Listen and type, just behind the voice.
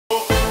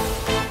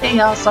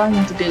Alright y'all, so I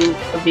want to do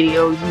a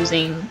video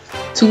using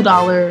 $2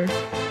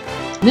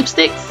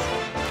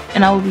 lipsticks,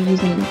 and I will be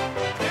using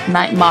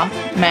Night Moth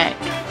Matte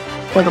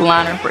for the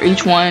liner for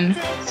each one.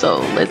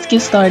 So let's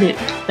get started.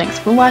 Thanks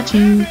for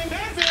watching.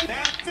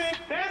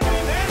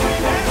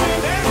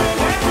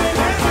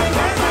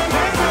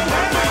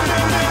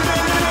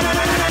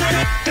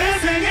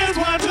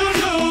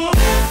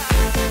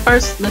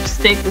 First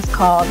lipstick is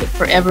called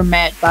Forever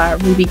Matte by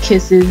Ruby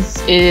Kisses.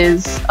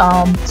 Is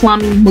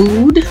Plummy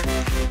Mood.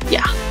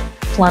 Yeah,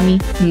 Plummy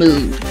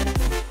Mood.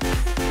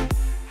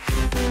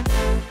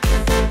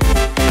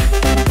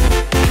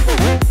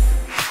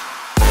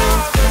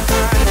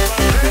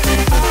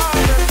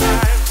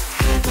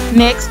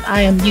 Next,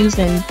 I am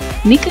using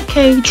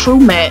Nicka True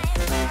Matte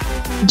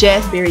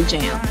Jazzberry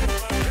Jam.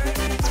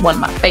 It's one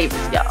of my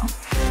favorites, y'all.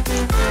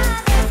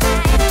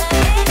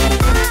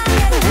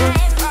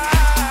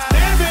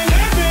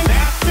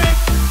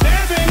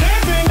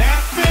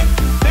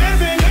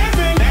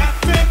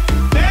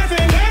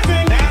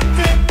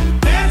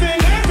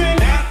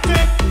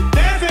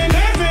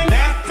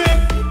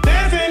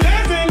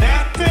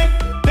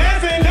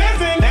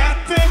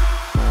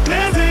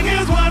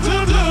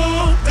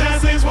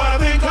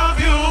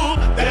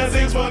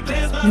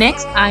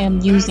 Next, I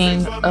am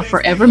using a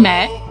Forever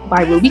Matte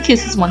by Ruby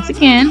Kisses once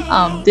again.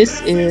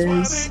 This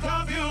is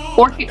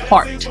Orchid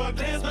Heart.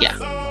 Yeah.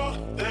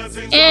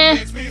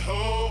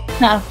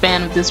 Not a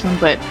fan of this one,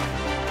 but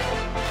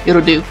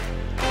it'll do.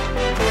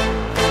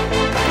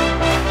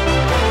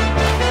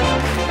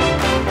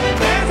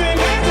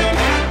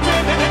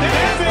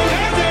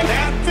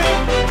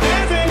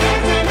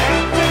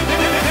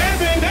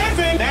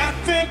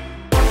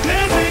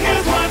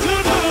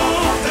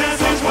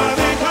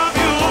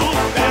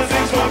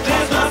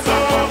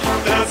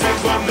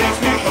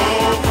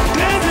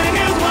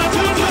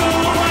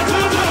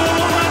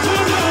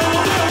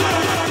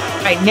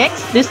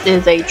 Next, this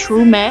is a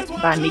True Matte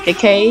by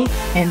Nicka,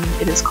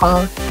 and it is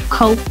called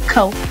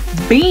Cocoa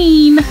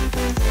Bean.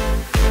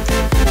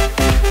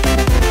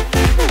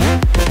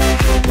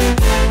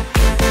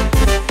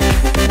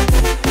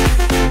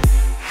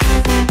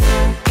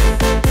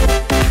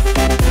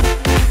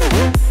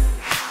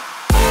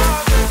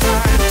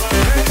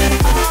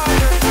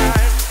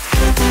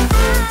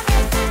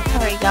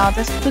 Alright y'all,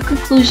 that's the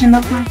conclusion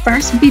of my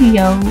first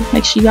video.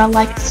 Make sure y'all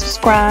like and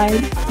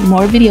subscribe.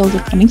 More videos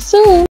are coming soon.